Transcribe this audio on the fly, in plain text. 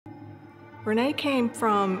Renee came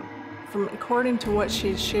from according to what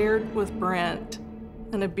she shared with Brent,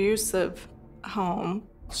 an abusive home.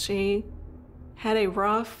 She had a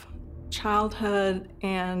rough childhood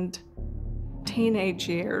and teenage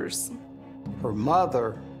years. Her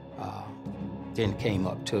mother then came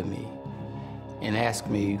up to me and asked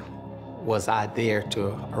me, was I there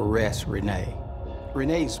to arrest Renee?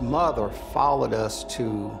 Renee's mother followed us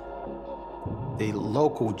to the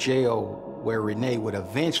local jail where Renee would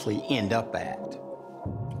eventually end up at.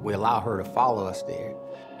 We allowed her to follow us there.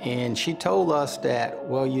 And she told us that,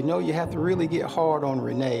 well, you know, you have to really get hard on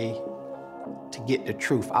Renee to get the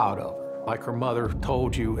truth out of her. Like her mother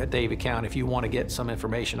told you at David County, if you want to get some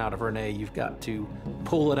information out of Renee, you've got to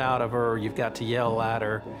pull it out of her, you've got to yell at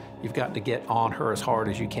her, you've got to get on her as hard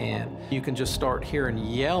as you can. You can just start hearing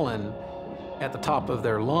yelling at the top of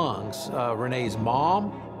their lungs. Renee's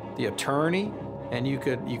mom, the attorney, and you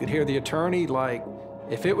could hear the attorney like,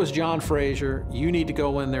 if it was John Fraser, you need to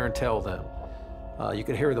go in there and tell them. You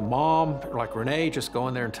could hear the mom, like Renee, just go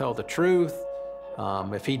in there and tell the truth.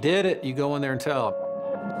 If he did it, you go in there and tell him.